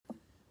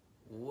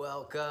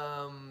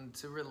Welcome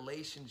to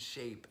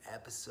Relationshape,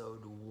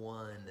 Episode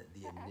 1,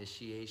 The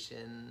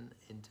Initiation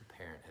into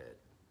Parenthood.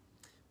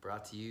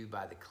 Brought to you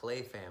by the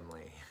Clay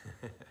family.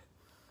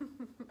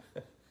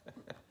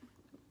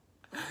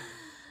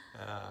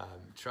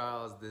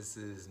 Charles, this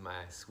is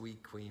my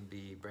sweet queen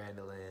bee,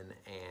 Brandolyn,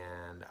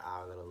 and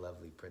our little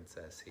lovely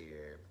princess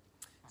here,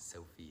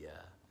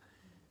 Sophia.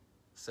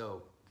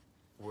 So,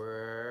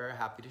 we're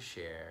happy to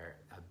share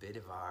a bit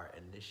of our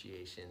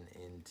initiation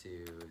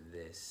into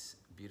this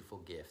beautiful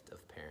gift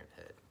of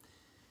parenthood.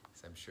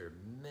 So I'm sure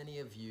many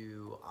of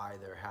you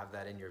either have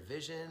that in your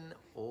vision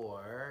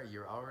or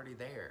you're already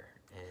there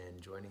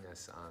and joining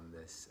us on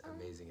this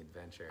amazing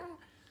adventure.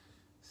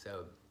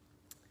 So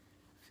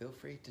feel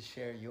free to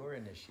share your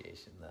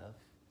initiation, love.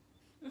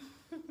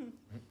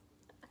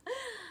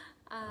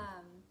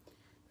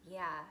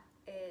 Yeah,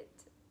 it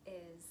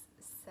is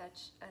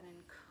such an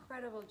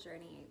incredible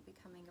journey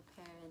becoming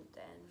a parent,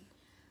 and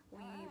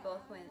we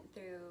both went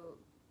through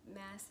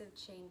massive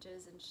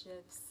changes and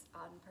shifts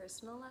on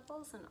personal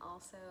levels and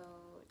also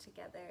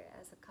together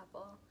as a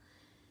couple.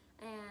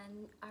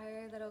 And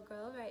our little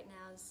girl right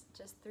now is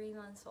just 3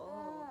 months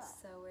old,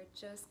 so we're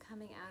just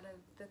coming out of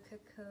the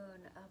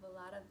cocoon of a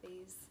lot of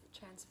these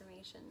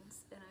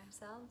transformations in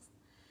ourselves.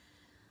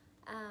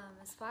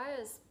 As far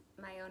as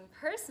my own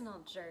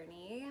personal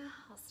journey,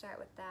 I'll start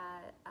with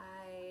that.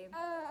 I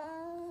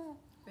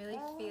really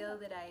feel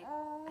that I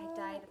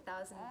died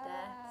 1,000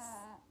 deaths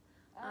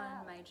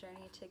on my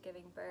journey to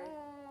giving birth.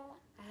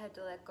 I had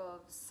to let go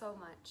of so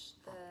much.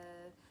 The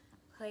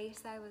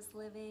place I was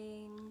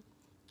living,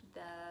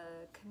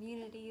 the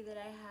community that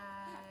I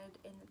had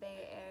in the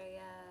Bay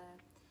Area,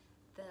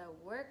 the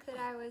work that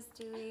I was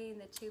doing,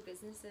 the 2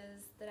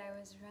 businesses that I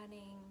was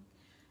running,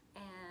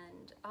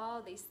 and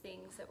all these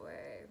things that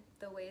were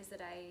the ways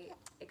that I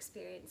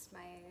experienced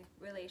my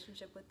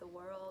relationship with the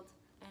world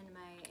and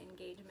my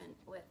engagement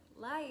with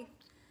life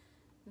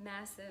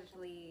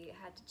massively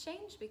had to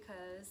change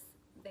because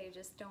they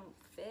just don't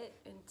fit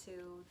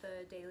into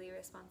the daily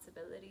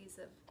responsibilities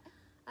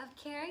of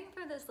caring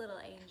for this little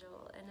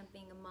angel and of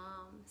being a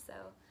mom.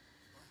 So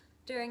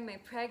during my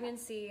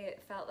pregnancy,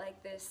 it felt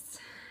like this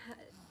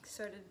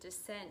sort of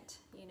descent,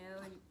 you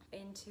know,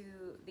 into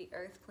the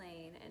earth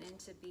plane and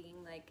into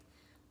being like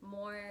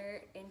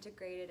more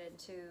integrated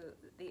into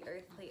the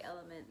earthly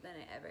element than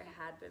I ever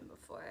had been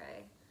before.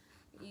 I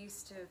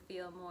used to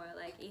feel more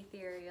like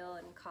ethereal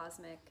and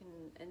cosmic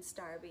and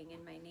star being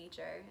in my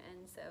nature,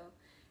 and so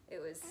it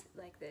was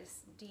like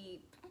this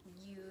deep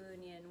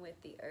union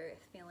with the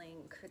earth,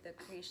 feeling the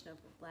creation of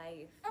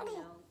life, you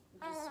know,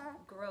 just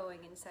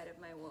growing inside of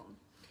my womb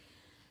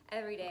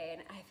every day.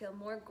 And I feel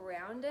more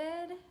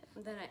grounded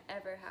than I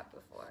ever have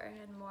before,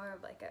 and more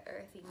of like an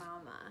earthy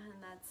mama,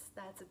 and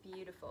that's a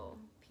beautiful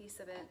piece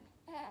of it.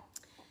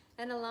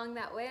 And along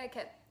that way, I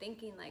kept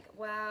thinking like,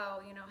 wow,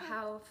 you know,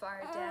 how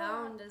far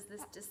down does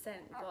this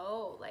descent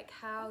go? Like,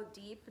 how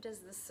deep does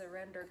the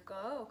surrender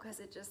go? Because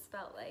it just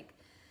felt like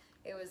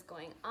it was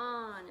going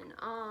on and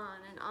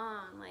on and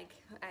on. Like,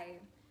 I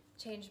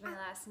changed my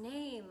last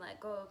name, let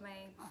go of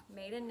my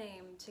maiden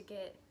name to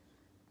get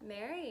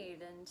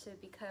married and to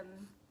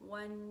become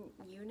one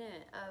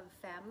unit of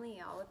family,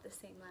 all with the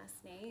same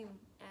last name.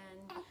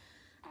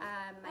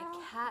 And my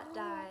cat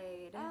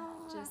died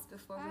just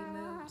before we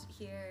moved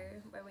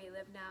here, where we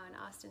live now in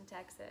Austin,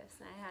 Texas,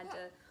 and I had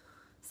to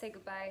say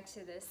goodbye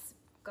to this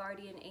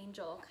guardian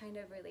angel kind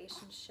of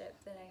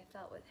relationship that I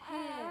felt with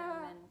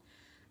him.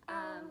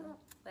 And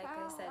like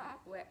I said,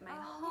 my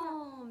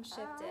home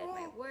shifted,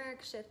 my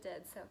work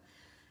shifted, so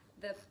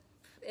the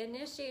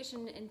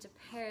initiation into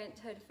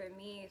parenthood for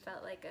me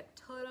felt like a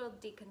total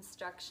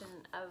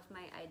deconstruction of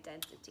my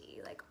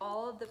identity. Like,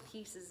 all of the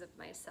pieces of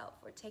myself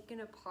were taken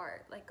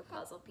apart like a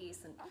puzzle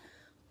piece and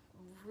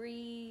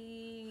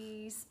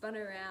re-spun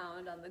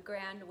around on the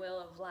grand wheel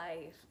of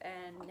life,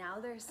 and now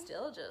they're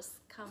still just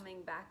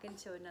coming back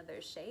into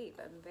another shape.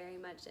 I'm very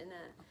much in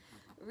a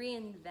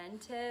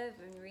reinventive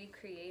and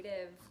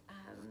recreative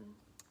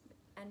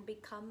and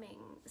becoming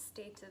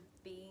state of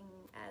being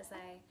as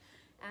I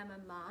am a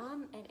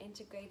mom, and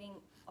integrating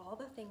all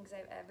the things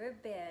I've ever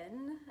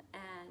been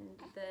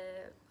and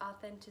the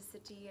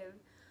authenticity of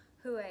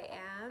who I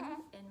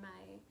am in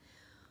my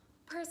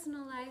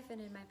personal life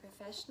and in my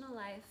professional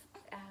life,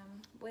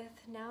 with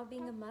now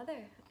being a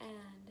mother.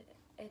 And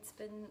it's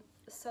been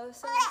so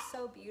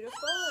beautiful.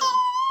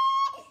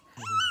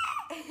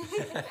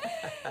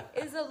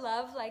 Is a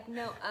love like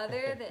no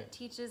other that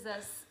teaches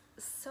us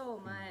so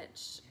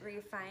much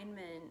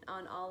refinement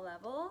on all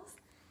levels.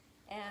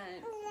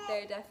 And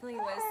there definitely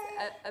was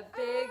a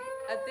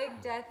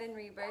big death and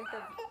rebirth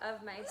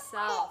of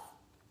myself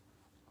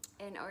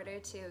in order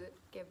to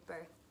give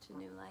birth to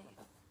new life.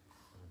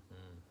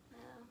 Yeah.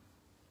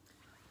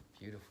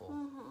 Beautiful.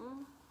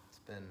 Mm-hmm.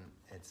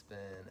 It's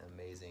been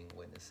amazing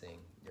witnessing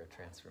your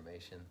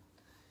transformation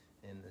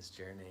in this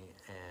journey,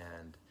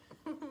 and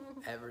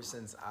ever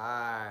since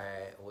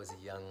I was a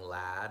young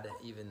lad,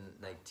 even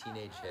like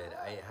teenagehood,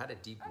 I had a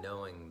deep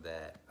knowing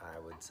that I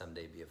would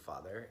someday be a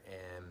father.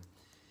 And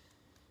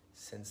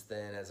since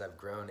then, as I've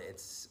grown,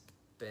 it's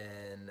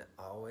been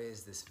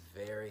always this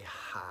very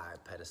high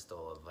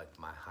pedestal of like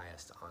my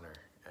highest honor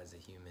as a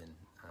human,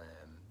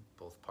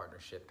 both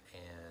partnership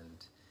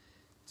and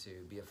to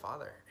be a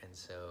father. And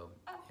so,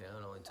 you know,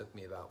 it only took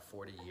me about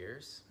 40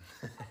 years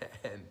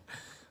and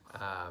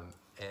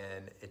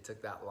it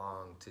took that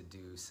long to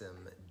do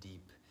some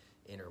deep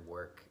inner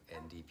work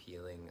and deep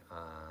healing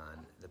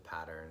on the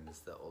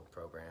patterns, the old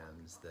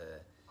programs,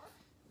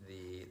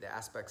 the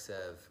aspects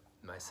of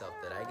myself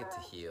that I get to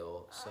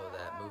heal, so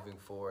that moving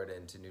forward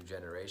into new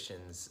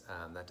generations,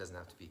 that doesn't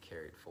have to be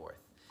carried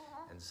forth.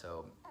 And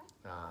so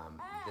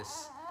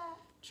this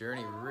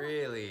journey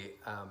really,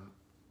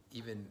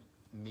 even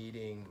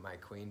meeting my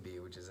queen bee,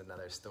 which is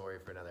another story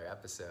for another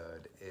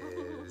episode,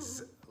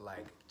 is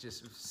like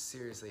just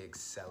seriously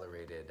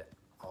accelerated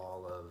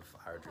all of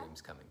our dreams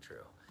coming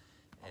true.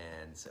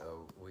 And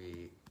so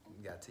we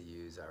got to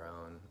use our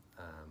own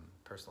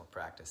personal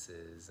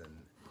practices and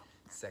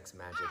sex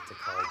magic to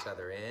call each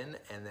other in.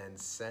 And then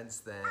since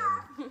then,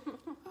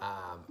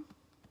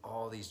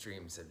 all these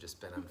dreams have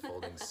just been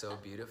unfolding so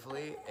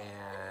beautifully.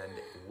 And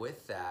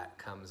with that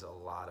comes a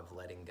lot of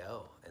letting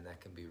go. And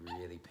that can be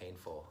really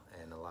painful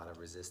and a lot of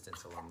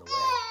resistance along the way.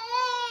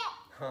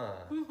 Huh,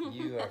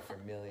 you are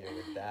familiar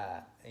with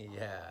that.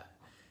 Yeah.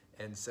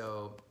 And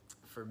so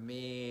for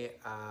me,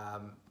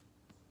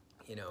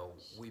 you know,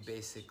 we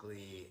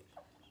basically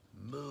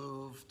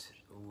moved,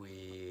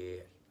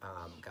 we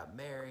got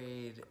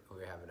married, we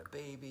were having a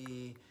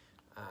baby,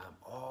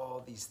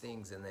 all these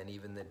things, and then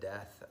even the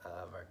death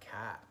of our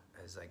cat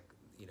is like,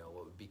 you know,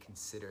 what would be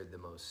considered the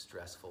most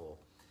stressful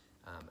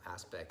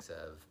aspects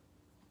of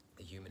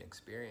the human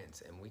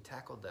experience. And we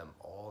tackled them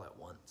all at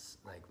once,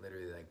 like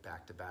literally like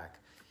back to back.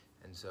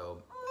 And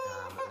so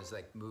it was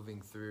like moving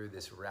through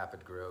this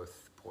rapid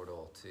growth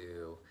portal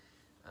to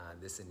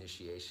this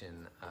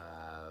initiation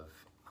of,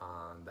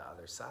 on the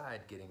other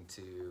side, getting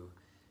to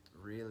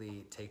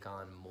really take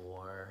on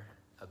more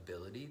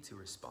ability to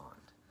respond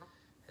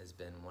has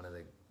been one of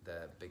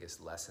the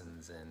biggest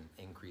lessons in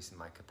increasing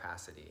my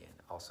capacity, and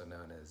also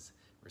known as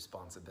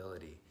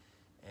responsibility.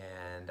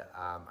 And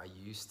I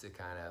used to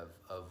kind of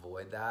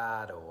avoid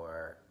that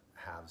or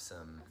have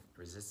some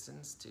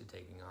resistance to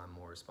taking on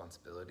more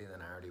responsibility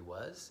than I already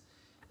was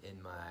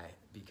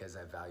because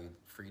I valued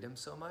freedom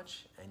so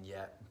much. And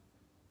yet,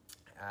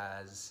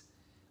 as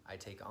I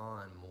take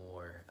on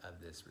more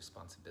of this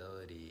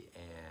responsibility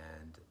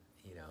and,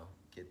 you know,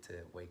 get to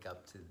wake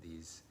up to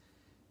these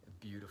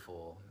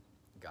beautiful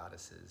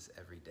goddesses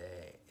every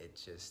day, it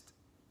just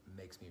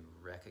makes me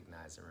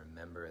recognize and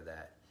remember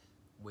that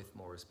with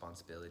more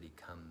responsibility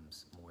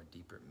comes more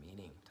deeper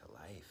meaning to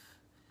life.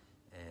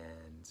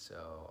 And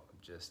so I'm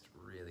just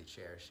really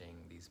cherishing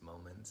these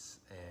moments,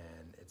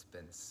 and it's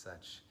been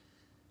such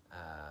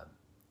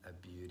a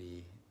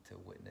beauty to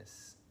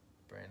witness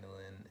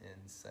Brandolyn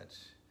in such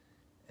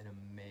an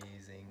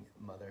amazing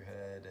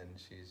motherhood, and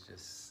she's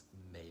just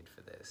made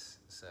for this.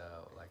 So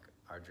like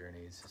our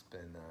journey has just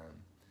been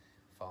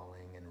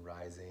falling and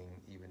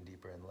rising even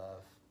deeper in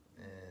love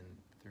and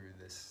through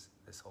this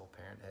whole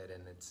parenthood.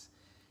 And it's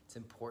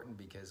important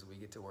because we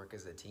get to work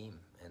as a team,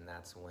 and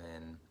that's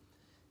when,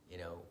 you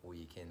know,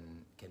 we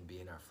can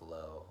be in our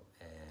flow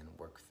and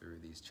work through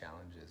these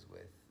challenges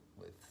with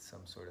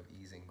some sort of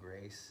ease and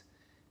grace,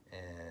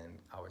 and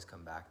always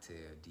come back to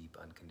deep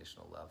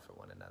unconditional love for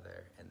one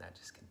another, and that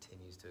just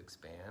continues to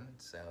expand.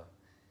 So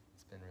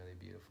it's been really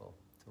beautiful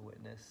to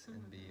witness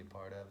and be a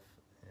part of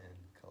and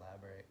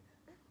collaborate.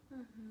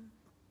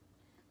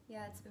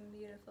 Yeah, it's been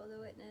beautiful to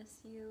witness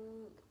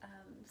you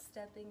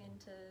stepping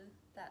into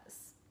that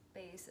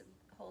space of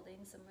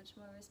holding so much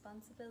more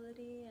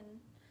responsibility,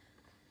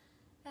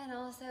 and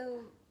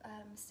also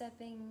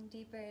stepping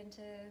deeper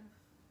into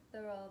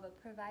the role of a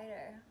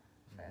provider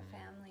for a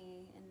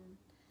family. And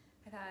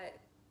I thought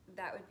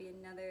that would be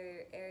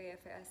another area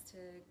for us to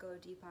go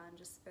deep on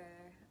just for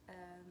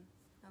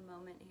a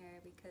moment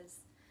here, because,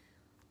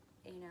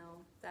 you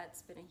know,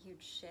 that's been a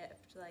huge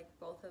shift, like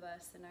both of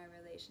us in our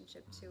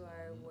relationship to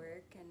our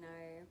work and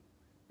our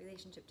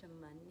relationship to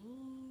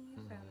money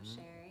from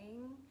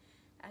sharing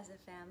as a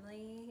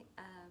family.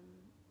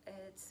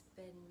 It's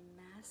been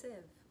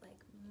massive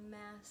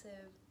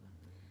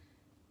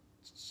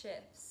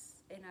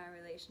shifts in our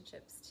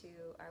relationships to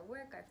our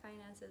work, our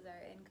finances,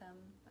 our income,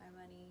 our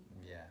money.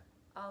 Yeah.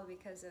 All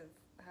because of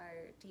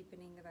our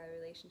deepening of our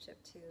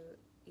relationship to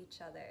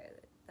each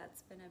other.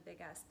 That's been a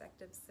big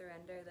aspect of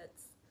surrender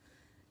that's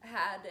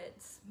had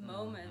its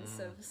moments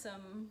of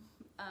some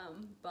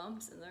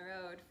bumps in the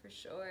road, for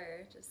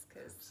sure, just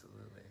because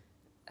Absolutely.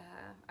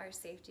 Our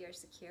safety, our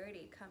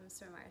security comes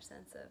from our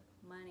sense of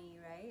money,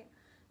 right?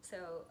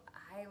 So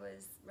I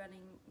was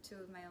running 2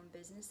 of my own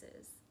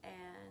businesses,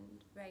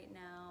 and right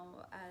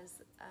now,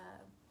 as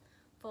a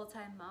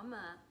full-time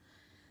mama,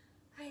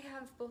 I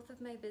have both of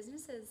my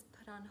businesses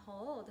put on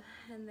hold,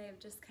 and they've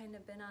just kind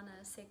of been on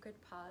a sacred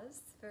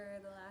pause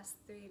for the last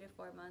 3 to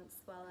 4 months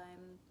while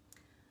I'm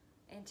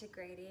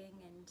integrating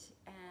and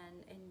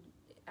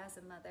as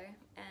a mother,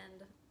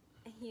 and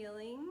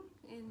healing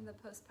in the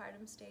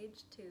postpartum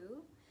stage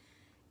too,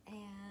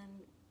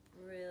 and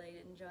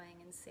really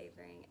enjoying and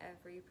savoring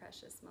every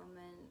precious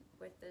moment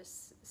with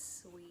this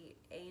sweet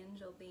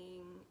angel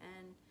being,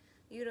 and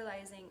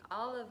utilizing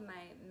all of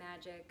my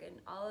magic and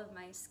all of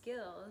my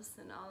skills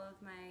and all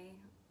of my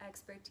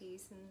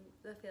expertise in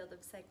the field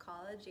of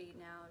psychology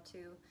now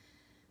to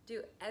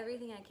do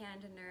everything I can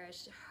to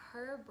nourish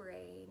her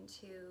brain,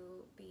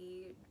 to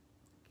be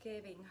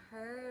giving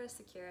her a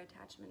secure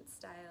attachment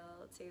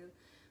style, to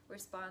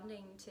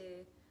responding to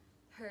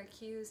her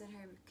cues and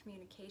her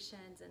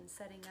communications, and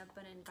setting up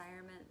an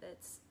environment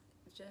that's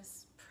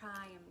just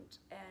primed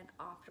and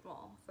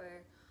optimal for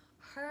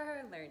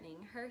her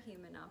learning, her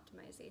human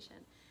optimization.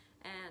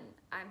 And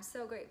I'm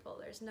so grateful.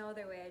 There's no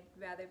other way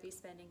I'd rather be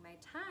spending my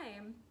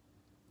time.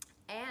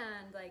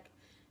 And like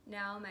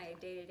now my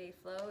day-to-day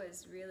flow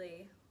is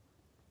really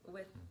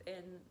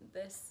within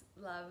this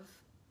love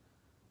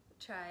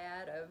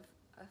triad of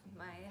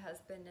my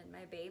husband and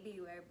my baby,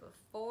 where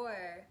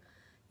before,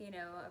 you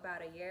know,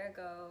 about a year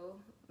ago,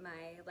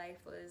 my life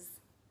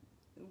was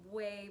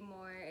way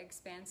more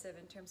expansive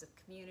in terms of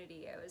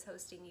community. I was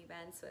hosting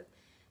events with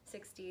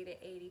 60 to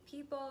 80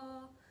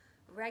 people,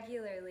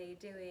 regularly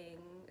doing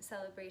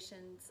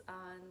celebrations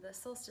on the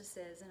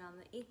solstices and on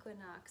the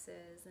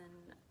equinoxes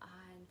and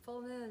on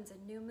full moons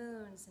and new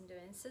moons, and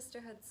doing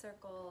sisterhood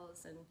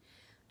circles and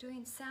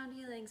doing sound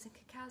healings and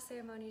cacao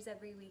ceremonies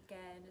every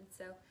weekend. And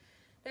so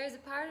there's a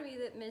part of me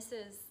that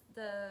misses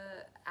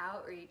the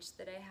outreach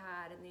that I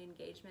had and the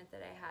engagement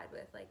that I had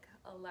with like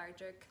a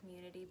larger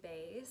community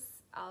base.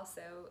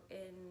 Also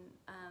in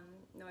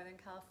Northern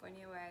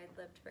California, where I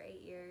lived for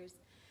 8 years.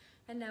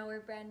 And now we're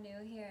brand new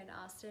here in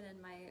Austin,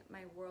 and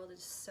my world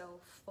is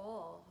so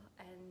full,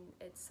 and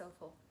it's so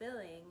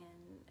fulfilling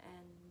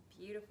and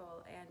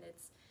beautiful, and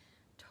it's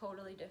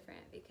totally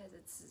different because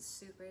it's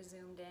super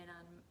zoomed in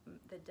on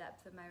the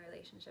depth of my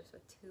relationships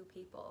with 2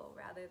 people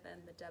rather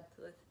than the depth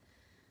with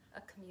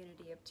a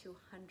community of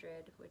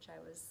 200, which I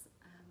was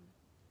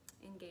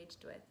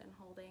engaged with and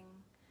holding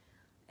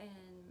and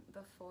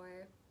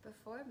before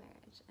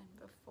marriage and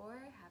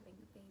before having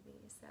a baby.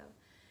 So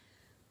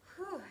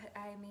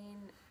I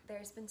mean,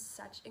 there's been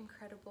such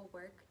incredible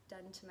work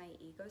done to my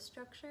ego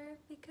structure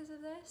because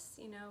of this.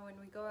 You know, when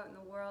we go out in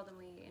the world and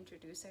we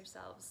introduce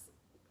ourselves,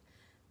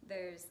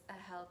 there's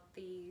a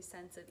healthy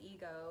sense of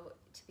ego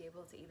to be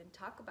able to even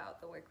talk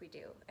about the work we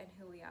do and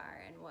who we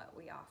are and what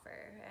we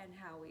offer and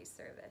how we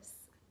service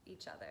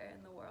each other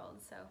in the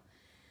world. So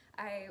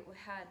I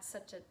had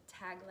such a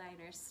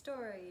tagline or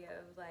story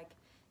of like,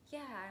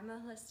 yeah, I'm a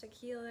holistic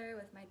healer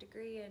with my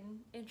degree in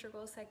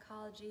integral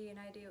psychology, and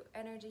I do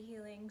energy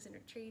healings and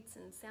retreats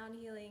and sound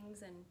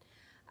healings, and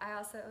I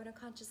also own a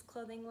conscious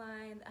clothing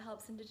line that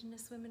helps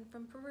indigenous women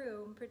from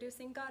Peru in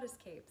producing goddess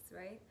capes,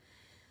 right?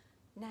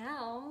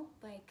 Now,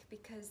 like,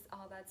 because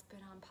all that's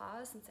been on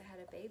pause since I had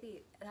a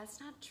baby, that's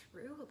not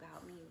true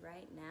about me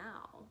right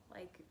now.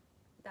 Like,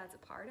 that's a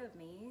part of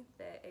me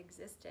that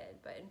existed,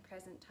 but in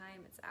present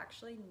time, it's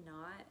actually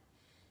not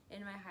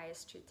in my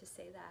highest truth to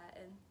say that.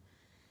 And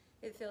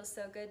it feels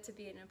so good to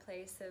be in a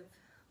place of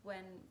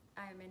when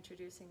I'm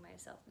introducing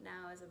myself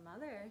now as a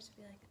mother, to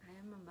be like, I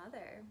am a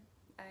mother.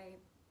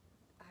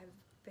 I've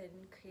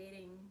been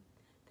creating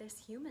this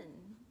human,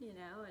 you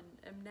know, and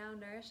I'm now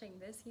nourishing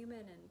this human,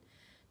 and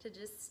to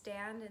just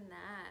stand in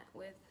that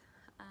with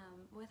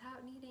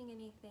without needing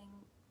anything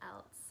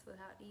else,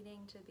 without needing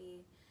to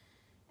be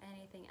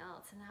anything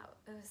else. And that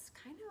it was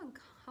kind of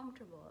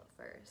uncomfortable at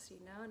first, you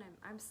know, and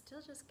I'm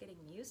still just getting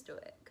used to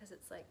it, because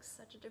it's like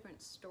such a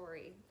different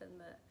story than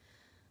the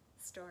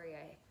story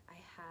I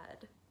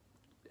had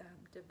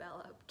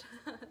developed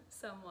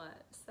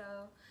somewhat.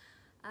 So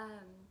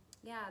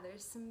yeah,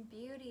 there's some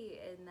beauty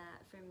in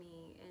that for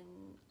me,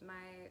 in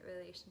my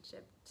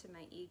relationship to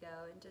my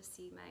ego, and to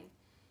see my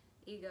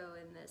ego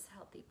in this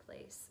healthy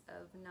place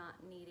of not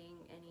needing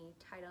any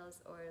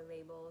titles or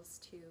labels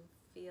to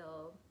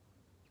feel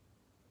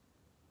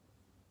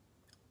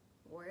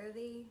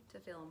worthy, to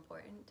feel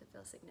important, to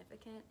feel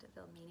significant, to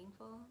feel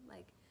meaningful.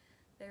 Like,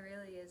 there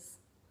really is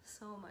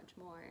so much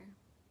more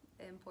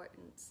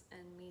importance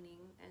and meaning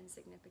and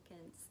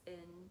significance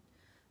in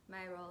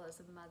my role as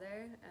a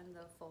mother and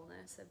the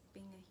fullness of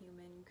being a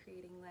human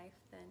creating life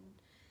than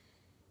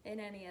in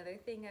any other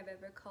thing I've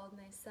ever called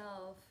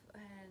myself.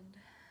 And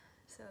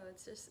so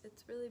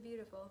it's really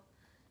beautiful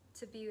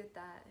to be with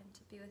that, and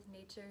to be with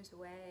nature's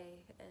way,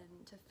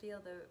 and to feel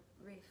the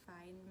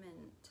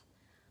refinement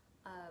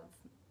of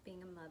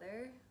being a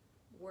mother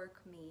work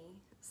me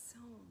so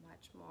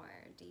much more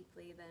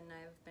deeply than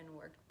I've been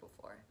worked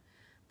before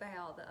by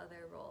all the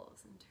other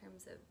roles, in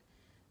terms of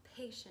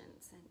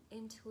patience and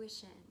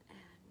intuition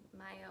and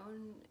my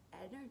own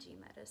energy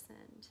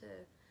medicine, to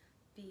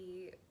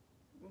be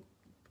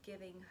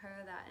giving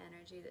her that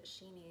energy that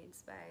she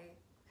needs by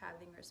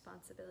having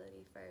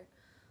responsibility for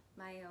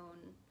my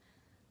own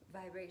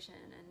vibration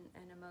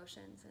and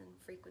emotions and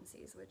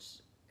frequencies,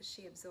 which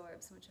she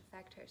absorbs and which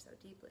affect her so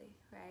deeply,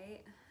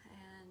 right?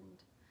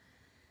 And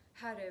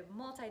how to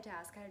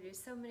multitask, how to do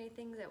so many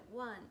things at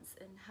once,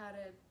 and how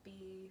to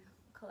be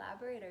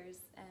collaborators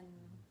and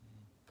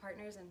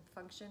partners and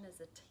function as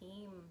a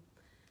team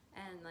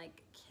and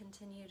like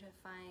continue to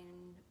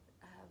find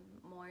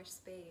more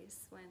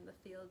space when the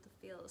field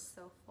feels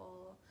so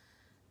full.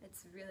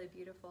 It's really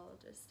beautiful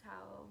just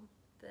how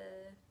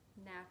the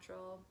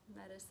natural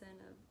medicine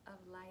of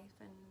life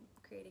and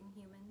creating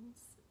humans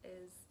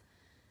is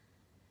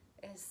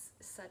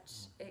such,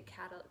 it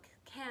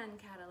can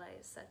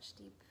catalyze such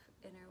deep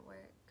inner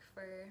work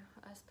for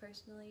us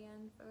personally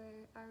and for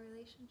our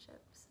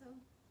relationship. So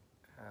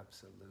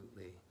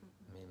Absolutely.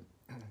 I mean,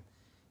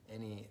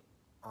 any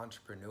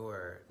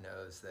entrepreneur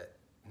knows that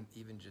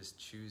even just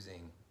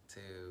choosing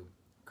to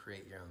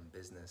create your own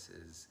business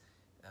is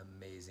an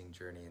amazing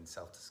journey in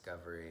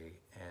self-discovery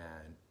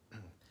and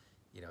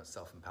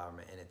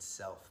self-empowerment in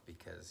itself,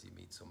 because you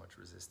meet so much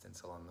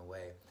resistance along the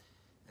way.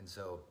 And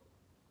so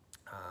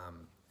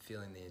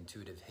feeling the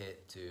intuitive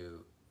hit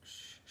to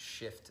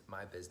shift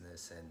my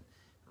business and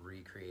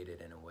recreate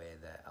it in a way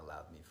that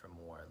allowed me for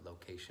more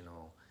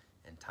locational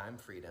and time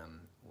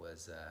freedom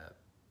was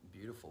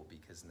beautiful,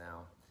 because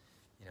now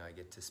I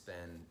get to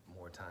spend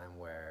more time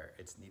where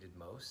it's needed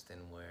most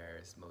and where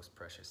it's most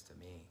precious to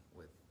me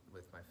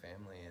with my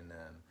family, and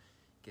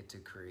get to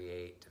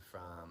create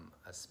from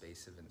a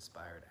space of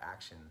inspired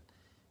action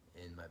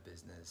in my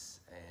business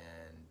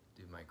and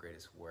do my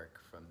greatest work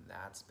from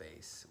that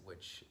space,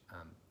 which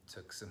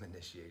took some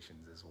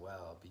initiations as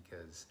well,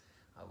 because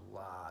a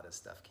lot of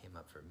stuff came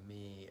up for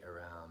me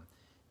around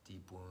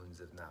deep wounds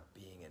of not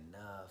being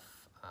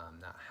enough,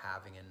 not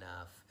having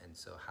enough, and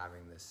so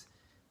having this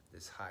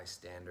high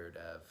standard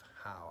of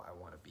how I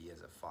want to be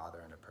as a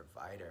father and a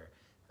provider,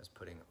 I was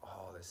putting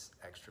all this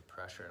extra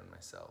pressure on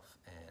myself,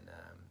 and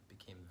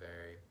became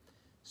very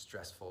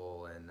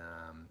stressful, and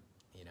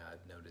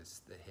I've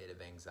noticed the hit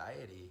of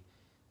anxiety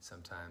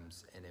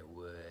sometimes, and it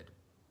would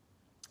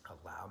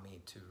allow me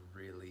to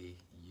really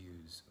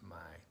use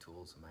my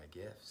tools and my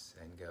gifts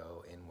and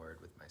go inward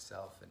with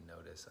myself and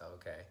notice,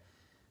 okay,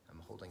 I'm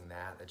holding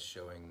that's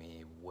showing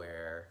me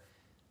where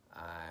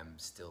I'm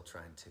still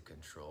trying to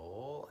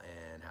control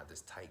and have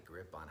this tight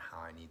grip on how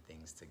I need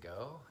things to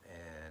go,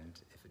 and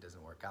if it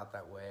doesn't work out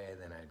that way,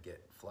 then I'd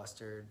get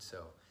flustered.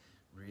 So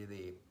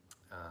really,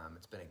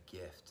 it's been a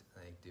gift,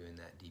 like doing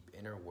that deep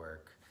inner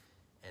work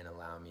and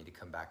allow me to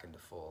come back into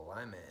full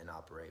alignment and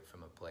operate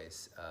from a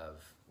place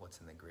of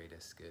what's in the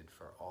greatest good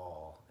for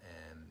all.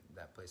 And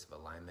that place of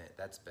alignment,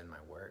 that's been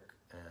my work,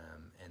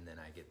 and then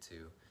I get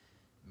to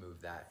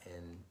move that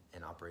in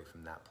and operate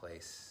from that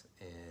place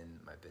in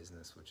my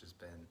business, which has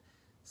been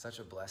such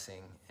a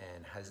blessing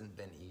and hasn't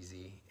been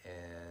easy.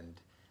 And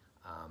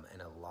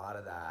a lot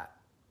of that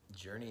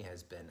journey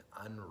has been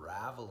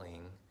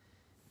unraveling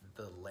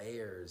the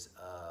layers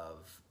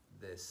of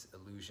this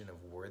illusion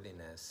of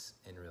worthiness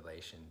in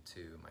relation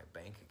to my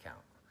bank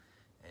account,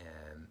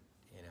 and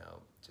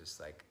just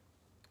like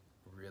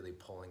really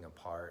pulling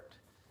apart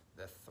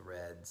the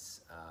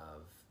threads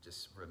of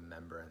just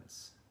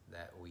remembrance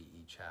that we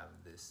each have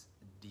this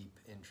deep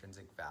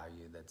intrinsic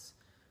value that's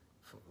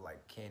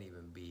like can't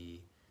even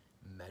be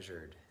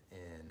measured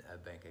in a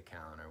bank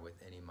account or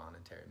with any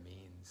monetary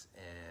means,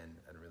 and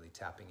really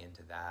tapping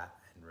into that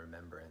and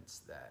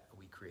remembrance that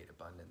we create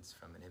abundance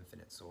from an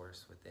infinite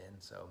source within.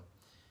 So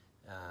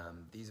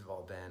these have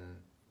all been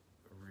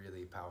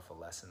really powerful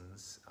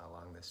lessons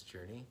along this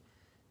journey,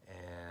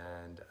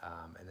 and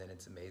then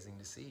it's amazing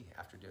to see,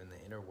 after doing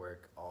the inner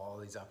work, all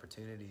these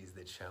opportunities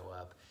that show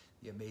up,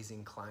 the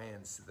amazing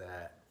clients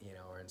that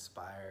are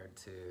inspired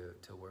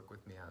to work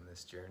with me on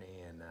this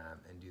journey and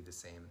do the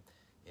same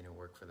inner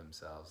work for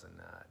themselves, and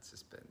it's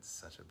just been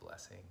such a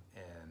blessing.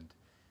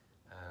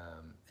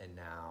 And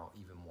now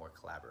even more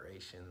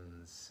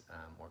collaborations,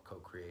 more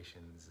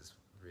co-creations has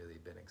really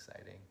been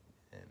exciting,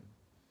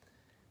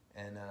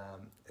 and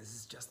this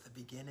is just the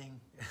beginning.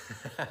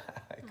 I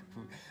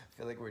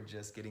feel like we're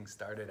just getting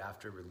started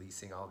after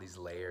releasing all these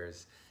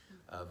layers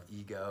of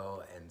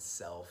ego and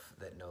self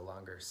that no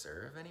longer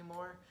serve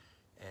anymore,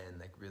 and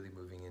like really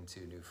moving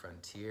into a new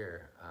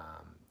frontier.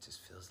 Just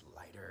feels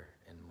lighter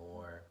and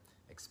more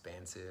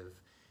expansive,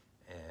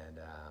 and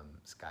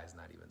sky's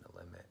not even the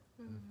limit.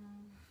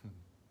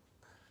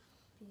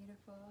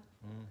 Beautiful.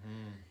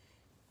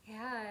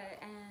 Yeah,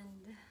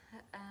 and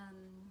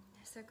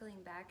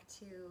circling back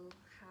to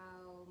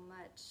how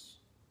much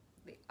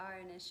our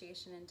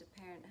initiation into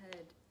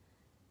parenthood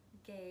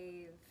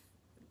gave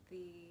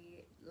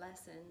the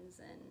lessons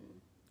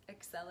and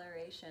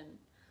acceleration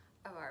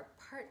of our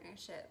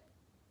partnership,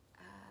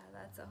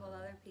 that's a whole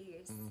other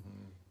piece.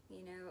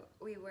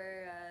 We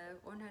were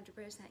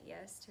 100%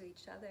 yes to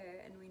each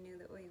other, and we knew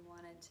that we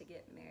wanted to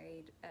get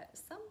married at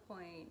some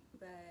point,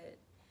 but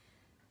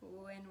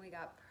when we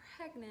got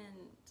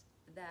pregnant,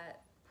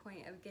 that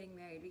point of getting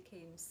married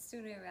became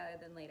sooner rather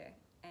than later.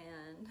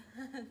 And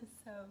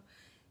so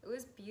it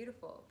was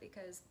beautiful,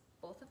 because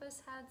both of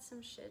us had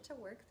some shit to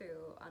work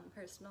through on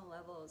personal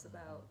levels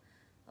about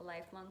a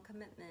lifelong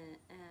commitment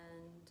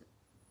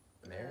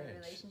and marriage. the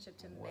relationship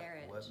to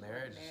marriage. What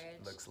marriage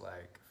looks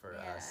like for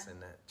us,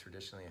 and that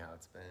traditionally how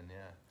it's been,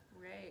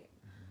 Right.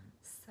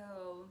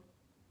 So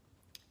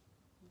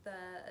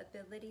the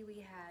ability we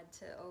had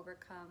to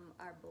overcome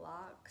our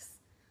blocks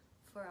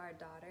for our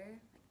daughter,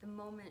 like the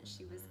moment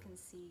she was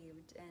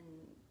conceived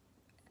and,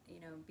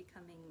 you know,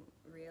 becoming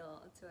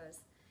real to us,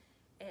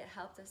 it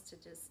helped us to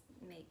just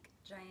make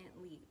giant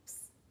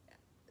leaps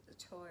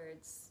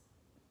towards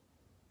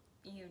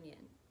union,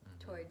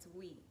 towards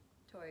we,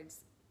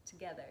 towards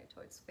together,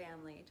 towards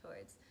family,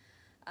 towards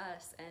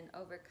us, and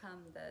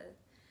overcome the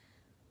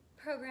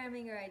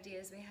programming or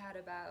ideas we had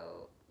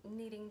about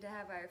needing to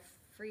have our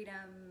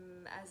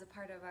freedom as a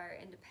part of our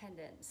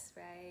independence,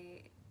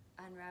 right?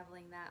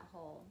 Unraveling that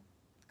whole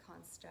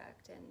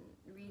construct and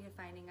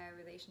redefining our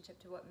relationship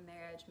to what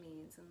marriage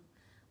means and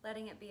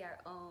letting it be our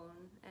own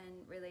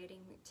and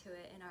relating to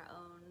it in our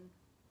own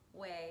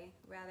way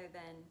rather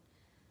than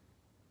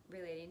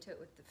relating to it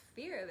with the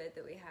fear of it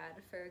that we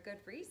had for a good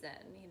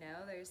reason. You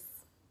know, there's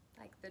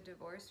like the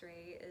divorce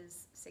rate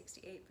is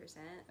 68%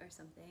 or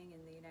something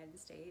in the United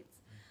States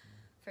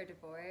for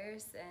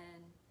divorce,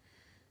 and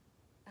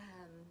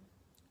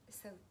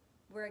so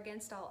we're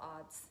against all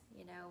odds,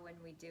 you know, when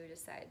we do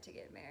decide to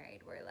get married.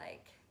 We're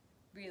like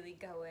really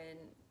going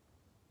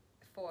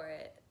for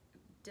it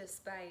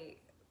despite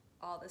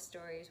all the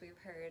stories we've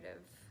heard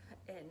of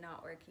it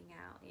not working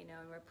out, you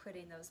know, and we're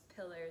putting those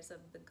pillars of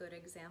the good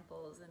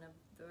examples and of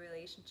the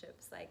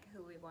relationships, like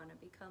who we want to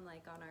become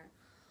like, on our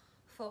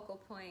focal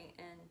point,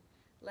 and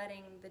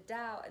letting the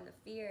doubt and the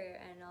fear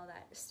and all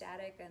that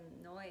static and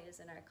noise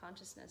in our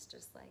consciousness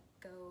just like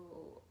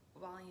go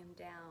volume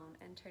down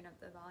and turn up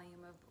the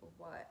volume of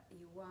what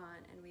you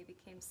want. And we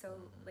became so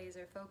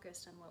laser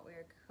focused on what we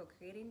were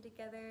co-creating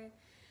together,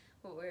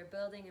 what we were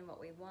building, and what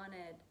we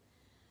wanted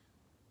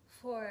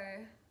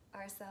for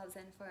ourselves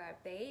and for our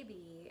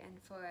baby and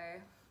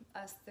for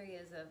us three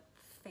as a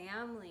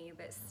family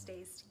that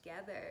stays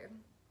together,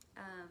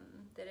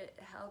 that it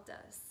helped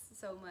us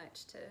so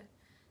much to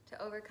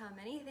overcome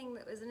anything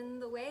that was in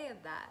the way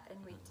of that. And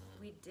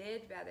we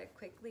did rather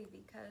quickly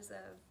because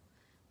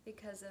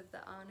of the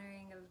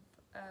honoring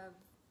of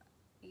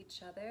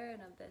each other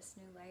and of this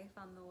new life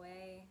on the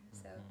way.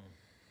 So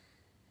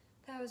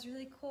that was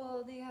really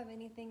cool. Do you have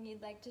anything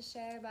you'd like to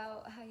share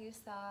about how you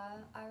saw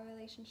our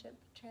relationship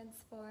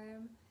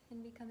transform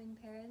in becoming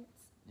parents?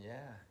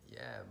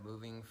 Yeah,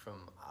 moving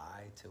from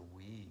I to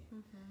we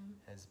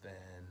has been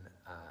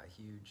a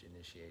huge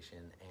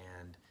initiation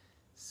and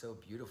so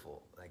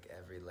beautiful. Like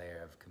every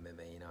layer of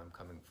commitment, you know, I'm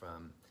coming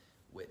from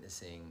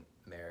witnessing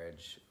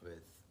marriage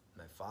with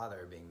my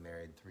father being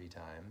married 3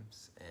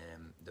 times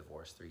and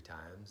divorced 3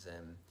 times,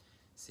 and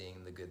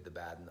seeing the good, the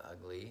bad, and the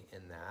ugly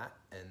in that,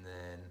 and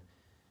then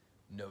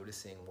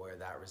noticing where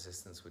that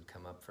resistance would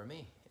come up for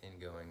me in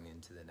going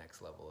into the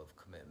next level of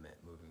commitment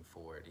moving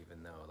forward,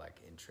 even though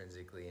like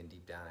intrinsically and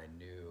deep down I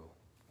knew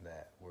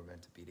that we're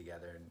meant to be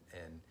together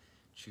and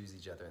choose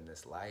each other in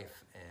this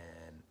life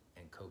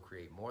and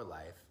co-create more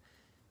life.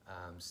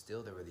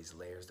 Still there were these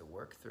layers to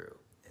work through,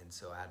 and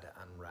so I had to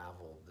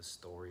unravel the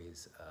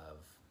stories of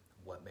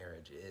what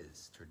marriage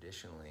is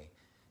traditionally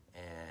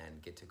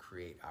and get to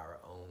create our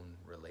own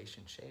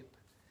relationship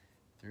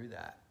through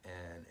that.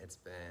 And it's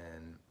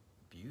been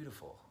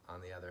beautiful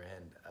on the other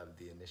end of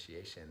the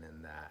initiation,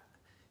 and that,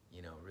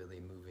 you know, really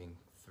moving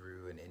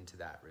through and into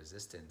that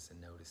resistance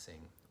and noticing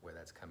where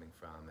that's coming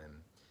from,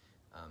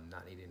 and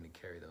not needing to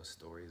carry those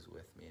stories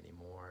with me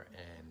anymore,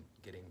 and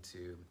getting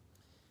to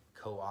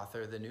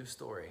co-author the new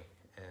story.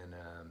 And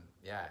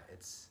yeah,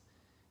 it's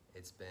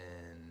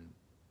been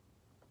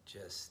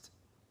just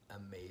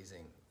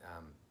amazing.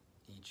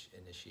 Each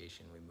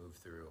initiation we move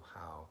through,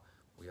 how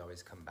we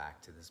always come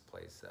back to this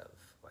place of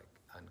like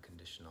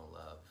unconditional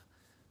love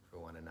for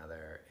one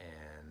another,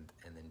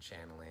 and then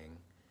channeling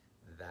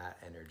that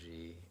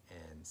energy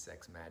and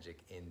sex magic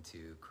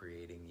into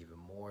creating even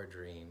more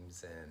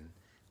dreams and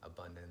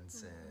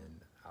abundance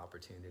and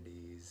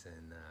opportunities.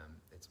 And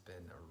it's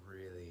been a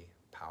really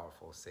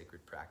powerful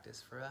sacred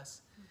practice for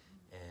us.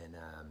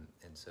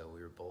 And so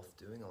we were both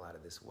doing a lot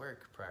of this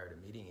work prior to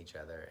meeting each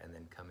other, and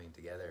then coming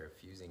together,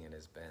 fusing it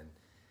has been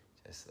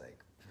just like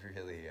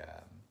really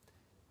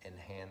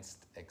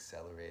enhanced,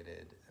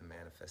 accelerated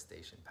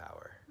manifestation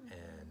power.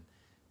 And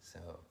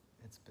so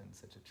it's been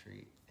such a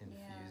treat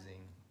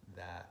infusing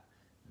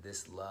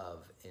this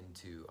love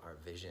into our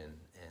vision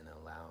and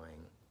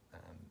allowing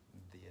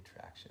the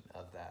attraction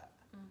of that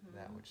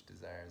which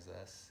desires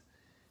us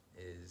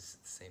is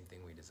the same thing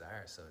we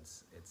desire. So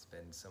it's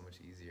been so much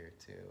easier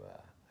to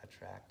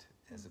attract,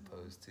 as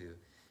opposed to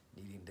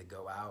needing to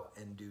go out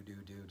and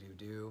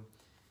do.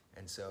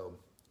 And so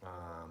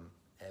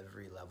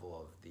every level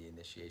of the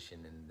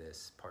initiation in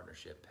this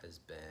partnership has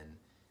been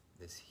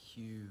this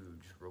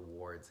huge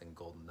rewards and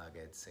golden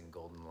nuggets and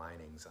golden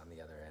linings on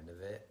the other end of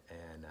it.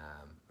 And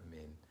I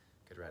mean,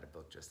 could write a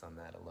book just on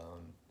that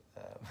alone.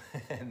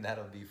 And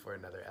that'll be for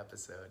another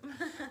episode.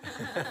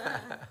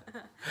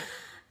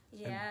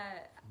 Yeah,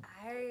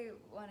 I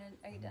wanted,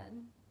 are you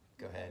done?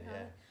 Go ahead,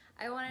 yeah.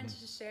 I wanted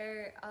to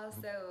share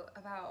also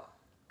about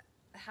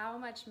how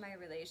much my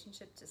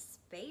relationship to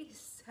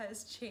space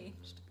has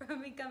changed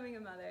from becoming a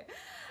mother.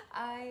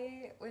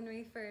 When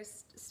we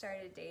first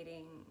started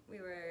dating, we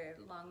were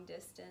long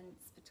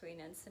distance between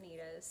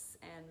Encinitas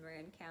and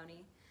Marin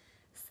County.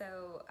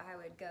 So I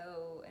would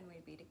go and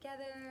we'd be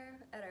together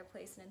at our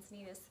place in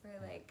Encinitas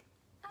for like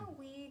a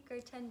week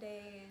or 10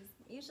 days,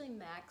 usually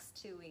max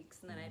 2 weeks.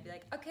 And then I'd be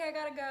like, okay, I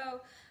gotta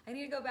go. I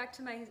need to go back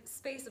to my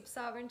space of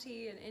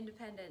sovereignty and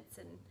independence.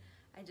 And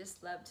I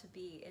just love to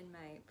be in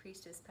my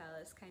priestess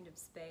palace kind of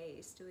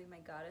space, doing my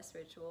goddess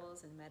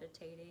rituals and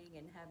meditating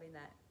and having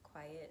that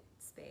quiet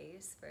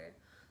space for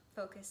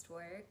focused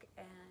work.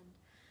 And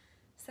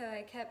so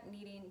I kept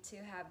needing to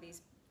have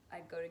these,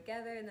 I'd go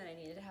together and then I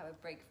needed to have a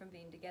break from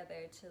being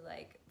together to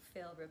like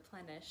feel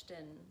replenished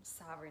in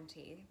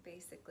sovereignty,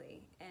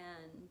 basically.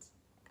 And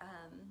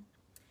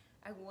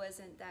I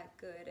wasn't that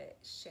good at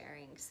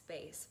sharing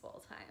space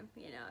full time.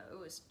 You know, it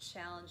was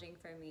challenging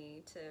for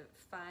me to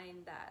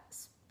find that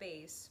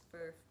space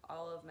for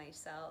all of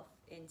myself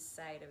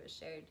inside of a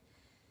shared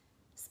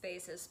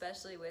space,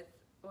 especially with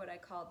what I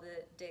call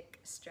the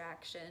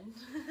dick-straction.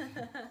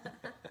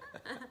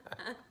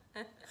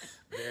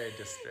 Very Can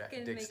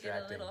distracting. make it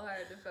a little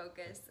hard to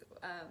focus.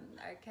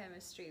 Our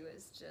chemistry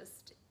was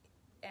just,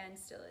 and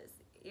still is,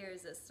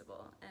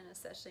 irresistible. And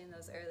especially in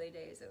those early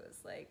days, it was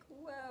like,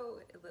 whoa,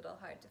 a little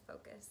hard to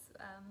focus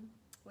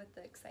with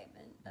the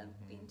excitement of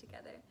being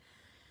together.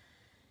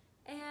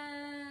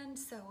 And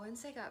so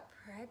once I got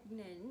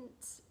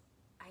pregnant,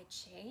 I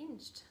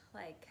changed.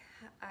 Like,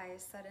 I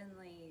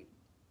suddenly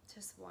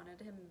just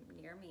wanted him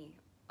near me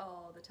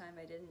all the time.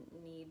 I didn't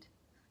need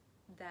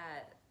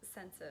that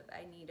sense of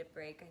I need a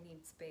break, I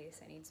need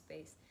space, I need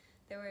space.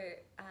 There were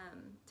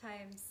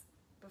times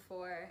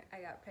before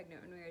I got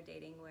pregnant when we were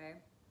dating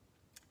where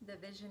the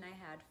vision I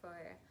had for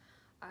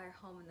our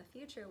home in the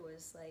future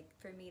was like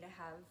for me to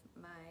have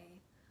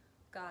my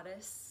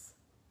goddess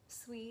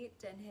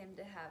suite and him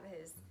to have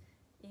his,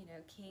 you know,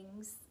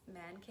 king's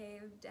man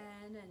cave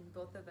den, and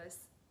both of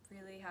us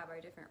really have our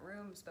different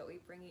rooms, but we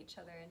bring each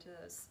other into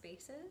those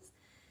spaces.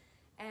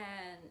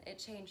 And it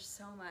changed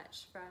so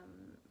much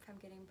from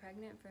getting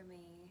pregnant for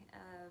me,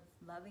 of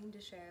loving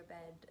to share a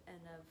bed and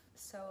of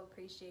so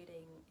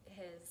appreciating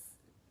his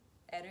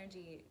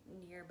energy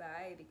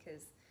nearby,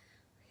 because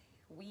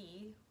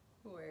we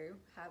were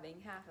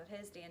having half of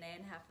his DNA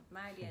and half of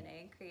my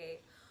DNA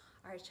create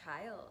our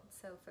child.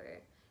 So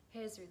for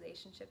his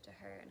relationship to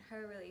her and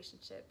her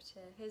relationship to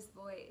his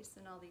voice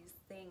and all these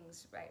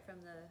things right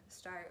from the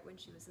start when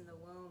she was in the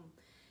womb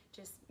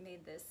just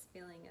made this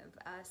feeling of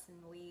us and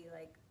we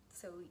like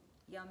so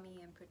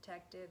yummy and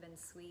protective and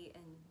sweet,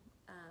 and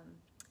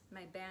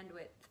my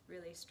bandwidth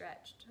really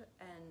stretched,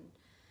 and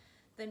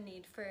the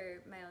need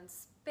for my own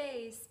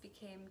space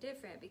became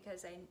different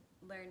because I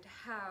learned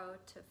how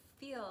to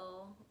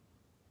feel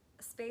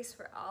space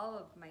for all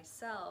of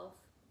myself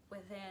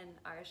within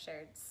our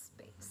shared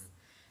space.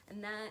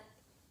 And that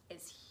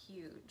is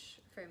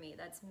huge for me.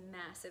 That's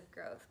massive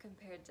growth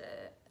compared to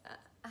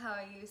how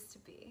I used to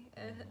be,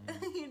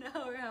 you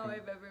know, or how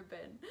I've ever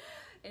been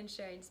in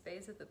sharing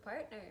space with a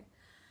partner.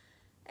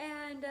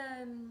 And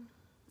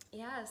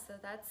yeah, so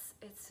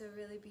it's a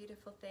really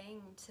beautiful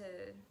thing to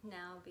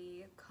now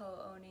be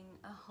co-owning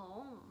a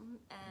home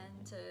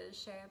and to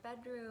share a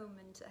bedroom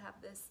and to have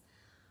this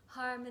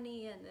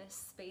harmony and this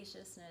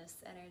spaciousness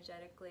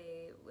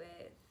energetically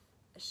with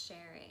a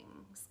sharing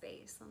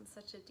space on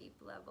such a deep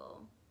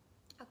level.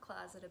 A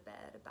closet, a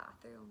bed, a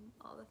bathroom,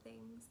 all the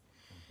things.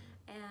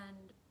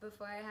 And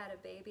before I had a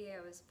baby, I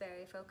was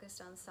very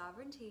focused on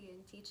sovereignty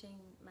and teaching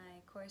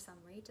my course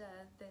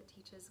Amrita that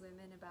teaches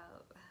women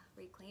about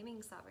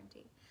reclaiming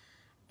sovereignty.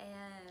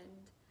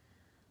 And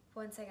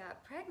once I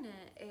got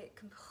pregnant, it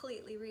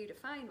completely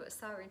redefined what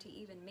sovereignty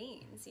even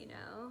means, you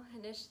know?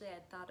 Initially,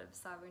 I'd thought of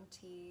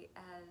sovereignty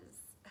as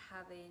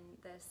having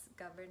this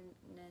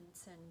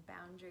governance and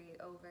boundary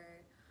over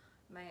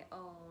my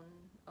own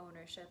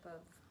ownership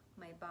of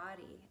my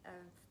body,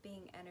 of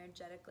being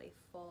energetically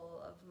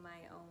full of my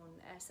own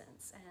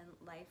essence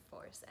and life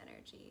force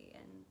energy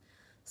and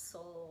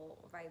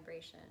soul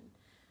vibration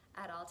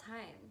at all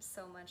times,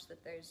 so much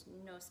that there's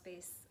no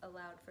space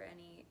allowed for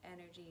any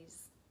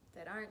energies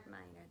that aren't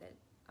mine or that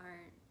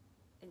aren't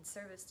in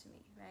service to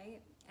me,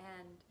 right?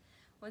 And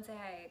once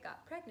I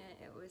got pregnant,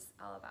 it was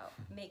all about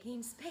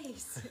making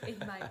space in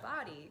my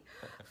body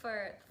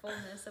for the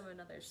fullness of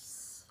another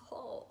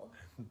soul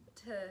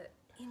to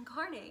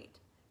incarnate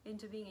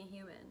into being a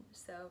human.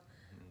 So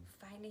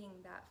finding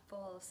that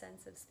full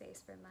sense of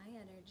space for my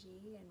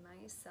energy and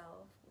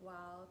myself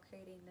while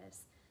creating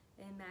this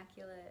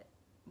immaculate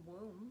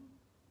womb,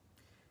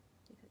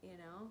 you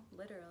know,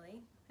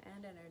 literally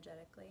and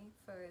energetically,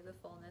 for the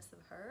fullness of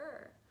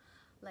her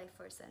life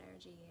force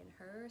energy and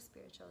her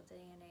spiritual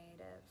DNA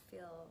to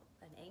feel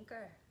an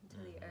anchor to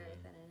the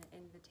earth and an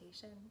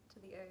invitation to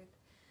the earth,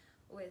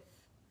 with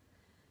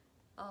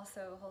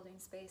also holding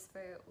space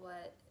for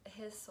what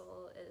his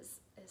soul is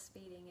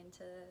feeding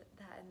into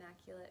that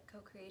immaculate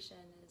co-creation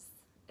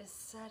is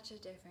such a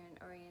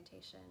different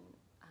orientation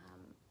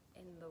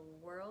in the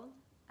world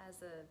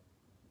as a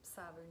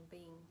sovereign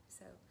being.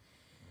 So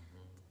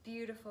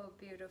beautiful,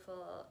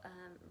 beautiful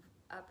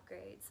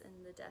upgrades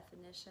in the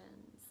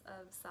definitions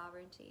of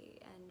sovereignty,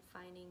 and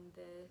finding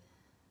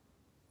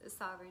the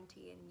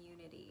sovereignty and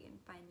unity, and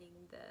finding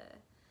the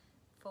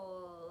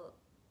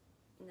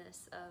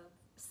fullness of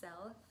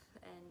self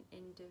and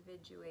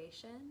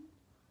individuation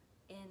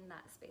in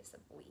that space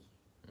of we.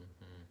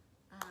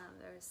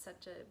 There was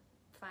such a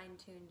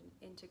fine-tuned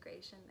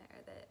integration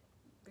there that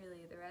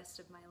really the rest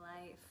of my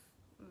life,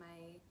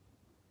 my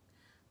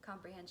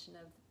comprehension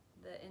of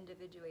the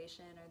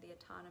individuation or the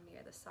autonomy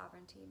or the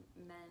sovereignty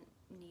meant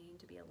needing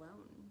to be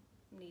alone,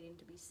 needing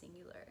to be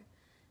singular.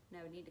 And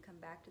I would need to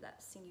come back to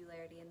that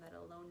singularity and that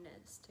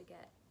aloneness to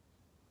get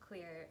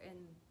clear in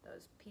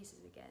those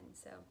pieces again.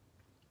 So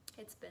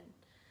it's been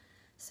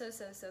so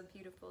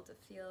beautiful to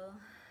feel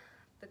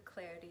the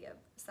clarity of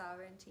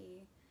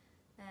sovereignty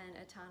and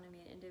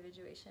autonomy and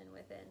individuation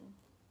within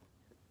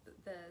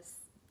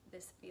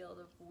this field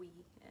of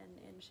we, and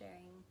in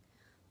sharing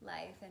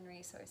life and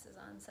resources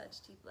on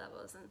such deep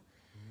levels.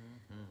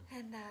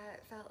 And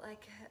that felt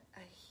like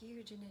a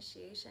huge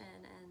initiation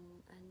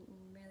and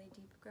really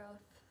deep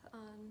growth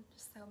on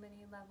so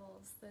many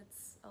levels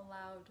that's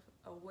allowed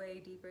a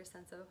way deeper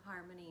sense of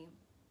harmony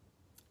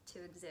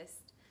to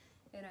exist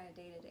in our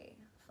day-to-day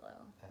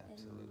flow.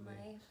 Absolutely. In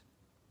life.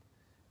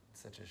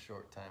 Such a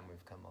short time,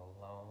 we've come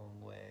a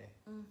long way.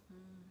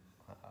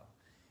 Wow.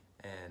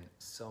 And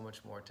so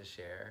much more to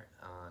share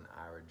on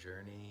our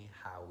journey,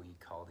 how we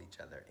called each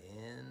other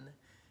in,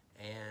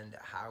 and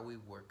how we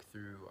work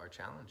through our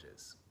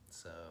challenges.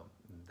 So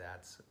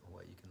that's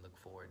what you can look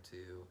forward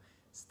to,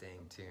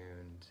 staying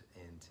tuned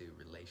into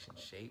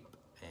relationship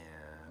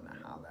and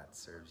how that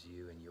serves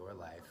you in your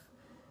life.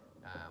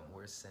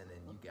 We're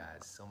sending you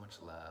guys so much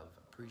love,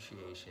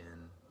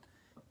 appreciation,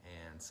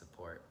 and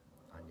support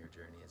on your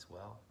journey as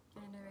well.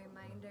 And a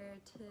reminder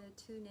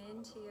to tune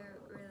into your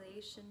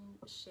relation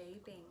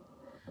shaping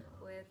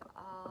with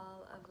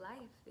all of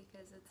life,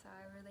 because it's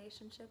our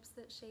relationships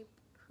that shape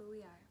who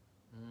we are.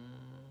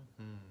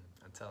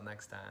 Until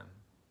next time.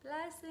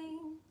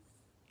 Blessings.